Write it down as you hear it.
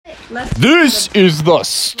This is the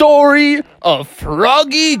story of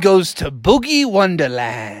Froggy Goes to Boogie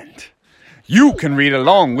Wonderland. You can read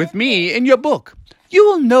along with me in your book. You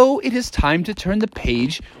will know it is time to turn the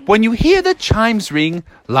page when you hear the chimes ring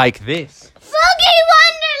like this. Boogie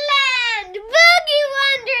Wonderland! Boogie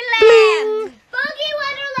Wonderland! Boogie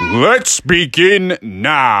Wonderland! Let's begin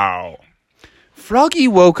now. Froggy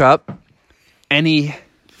woke up and he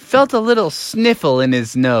felt a little sniffle in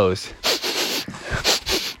his nose.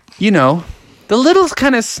 You know, the little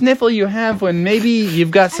kind of sniffle you have when maybe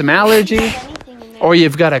you've got some allergy or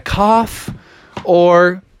you've got a cough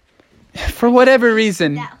or for whatever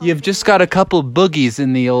reason, you've just got a couple boogies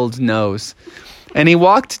in the old nose. And he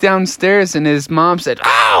walked downstairs and his mom said,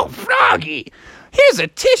 "Oh, Froggy, here's a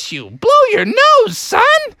tissue. Blow your nose, son."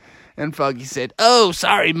 And Froggy said, "Oh,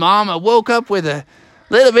 sorry, Mom. I woke up with a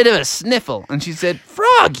little bit of a sniffle." And she said,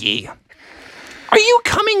 "Froggy, are you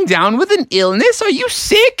coming down with an illness? Are you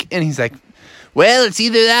sick?" And he's like, "Well, it's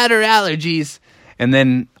either that or allergies." And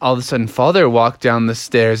then all of a sudden, Father walked down the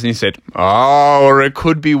stairs and he said, "Oh, or it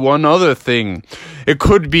could be one other thing. It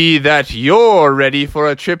could be that you're ready for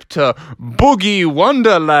a trip to Boogie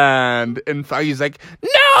Wonderland." And Froggy's like,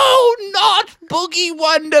 "No, not Boogie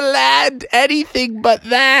Wonderland. Anything but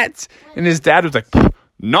that." And his dad was like,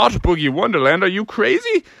 "Not Boogie Wonderland? Are you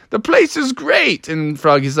crazy? The place is great." And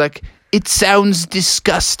Froggy's like, "It sounds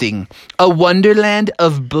disgusting. A wonderland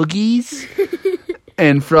of boogies?"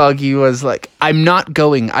 And Froggy was like, "I'm not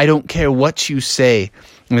going. I don't care what you say."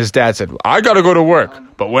 And his dad said, "I gotta go to work.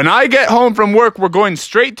 But when I get home from work, we're going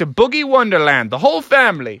straight to Boogie Wonderland, the whole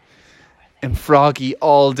family." And Froggy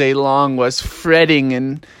all day long was fretting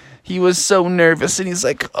and he was so nervous. And he's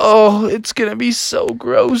like, "Oh, it's gonna be so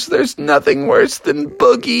gross. There's nothing worse than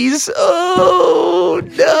boogies. Oh,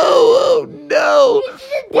 no, oh, no.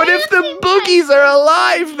 What if the boogies are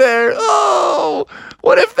alive there? Oh,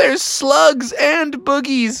 what if there's slugs and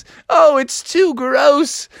boogies? Oh, it's too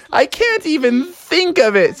gross. I can't even think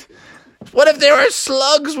of it. What if there are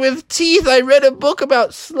slugs with teeth? I read a book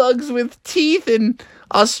about slugs with teeth in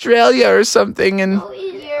Australia or something. In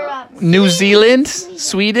New Zealand?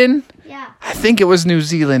 Sweden? Yeah. I think it was New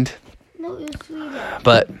Zealand. No, it was Sweden.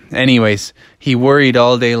 But anyways, he worried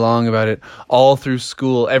all day long about it. All through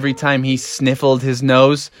school, every time he sniffled his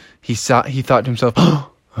nose, he thought to himself,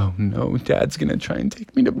 "Oh no, Dad's going to try and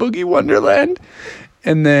take me to Boogie Wonderland."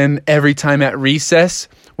 And then every time at recess,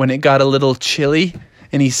 when it got a little chilly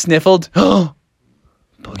and he sniffled,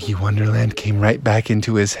 Boogie Wonderland came right back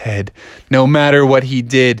into his head. No matter what he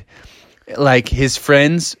did, like his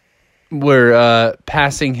friends were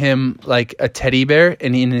passing him like a teddy bear,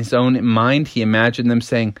 and in his own mind, he imagined them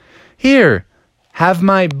saying, "Here, have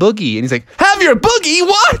my boogie." And he's like, "Have your boogie?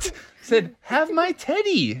 What?" I said, "Have my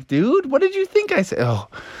teddy, dude. What did you think I said?" "Oh,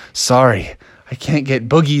 sorry. I can't get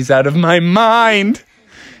boogies out of my mind."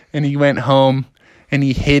 And he went home and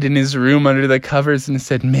he hid in his room under the covers and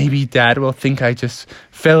said, "Maybe Dad will think I just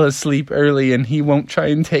fell asleep early and he won't try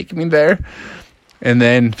and take me there." And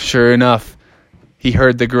then, sure enough, he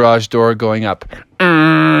heard the garage door going up.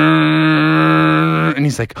 And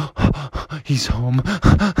he's like, "He's home."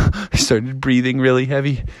 He started breathing really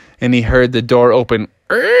heavy. And he heard the door open.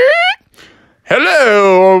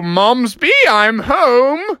 "Hello, Momsby, I'm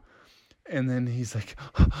home." And then he's like,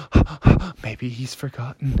 maybe he's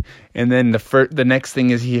forgotten. And then the next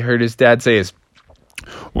thing is he heard his dad say is,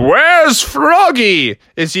 "Where's Froggy?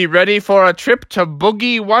 Is he ready for a trip to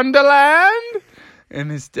Boogie Wonderland?" And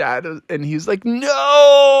his dad, and he was like, "No,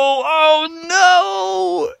 oh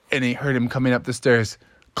no." And he heard him coming up the stairs.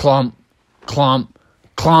 Clomp, clomp,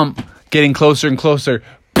 clomp, getting closer and closer.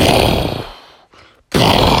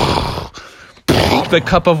 The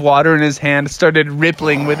cup of water in his hand started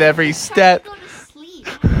rippling with every step.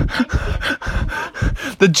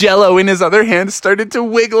 The Jell-O in his other hand started to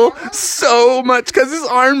wiggle so much because his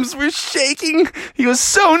arms were shaking. He was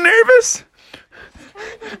so nervous.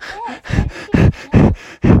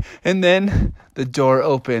 And then the door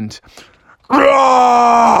opened.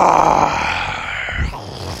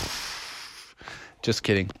 Just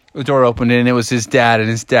kidding. The door opened and it was his dad, and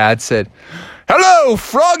his dad said, "Hello,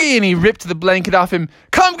 Froggy," and he ripped the blanket off him.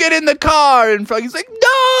 "Come get in the car." And Froggy's like, "No,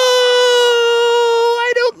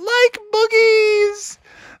 I don't like boogies.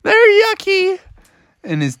 They're yucky."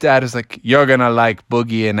 And his dad was like, "You're gonna like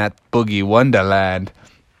boogieing at Boogie Wonderland."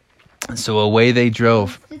 So away they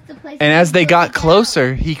drove. And as they got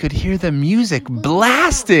closer, he could hear the music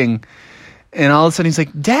blasting. And all of a sudden he's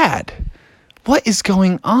like, "Dad, what is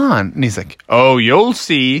going on?" And he's like, "Oh, you'll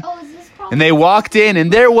see." And they walked in,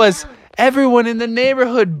 and there was everyone in the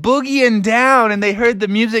neighborhood boogieing down, and they heard the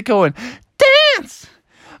music going, "Dance!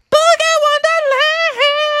 Boogie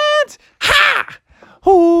Wonderland!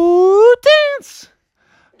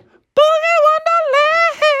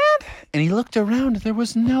 looked around. There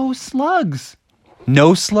was no slugs.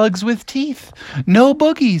 No slugs with teeth. No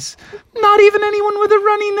boogies. Not even anyone with a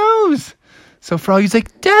runny nose. So Froggy's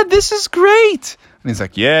like, Dad, this is great. And he's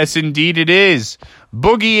like, yes, indeed it is.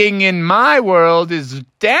 Boogieing in my world is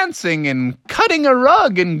dancing and cutting a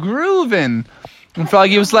rug and grooving. And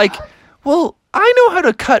Froggy was like, well, I know how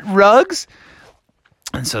to cut rugs.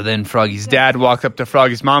 And so then Froggy's dad walked up to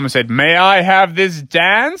Froggy's mom and said, may I have this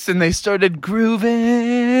dance? And they started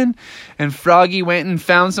grooving. And Froggy went and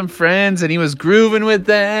found some friends and he was grooving with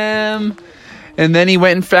them. And then he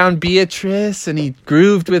went and found Beatrice and he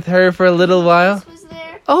grooved with her for a little while. Was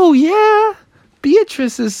there? Oh, yeah.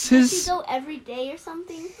 Beatrice is Does his... he go every day or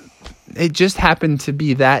something? It just happened to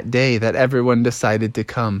be that day that everyone decided to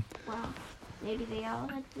come. Wow. Maybe they all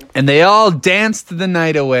had to. And they all danced the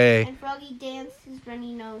night away. And Froggy danced his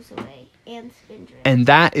runny nose away. And Spindrift. And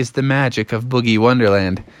that is the magic of Boogie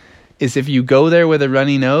Wonderland. Is if you go there with a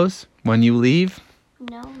runny nose, when you leave,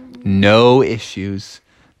 no issues.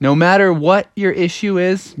 No matter what your issue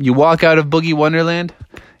is, you walk out of Boogie Wonderland,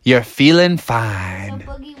 you're feeling So fine.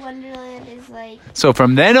 Boogie Wonderland is like So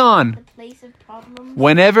from then the on, place of problems.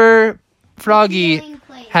 whenever Froggy Healing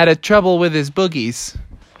place. had a trouble with his boogies,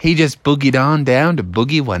 he just boogied on down to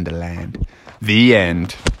Boogie Wonderland. The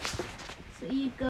end.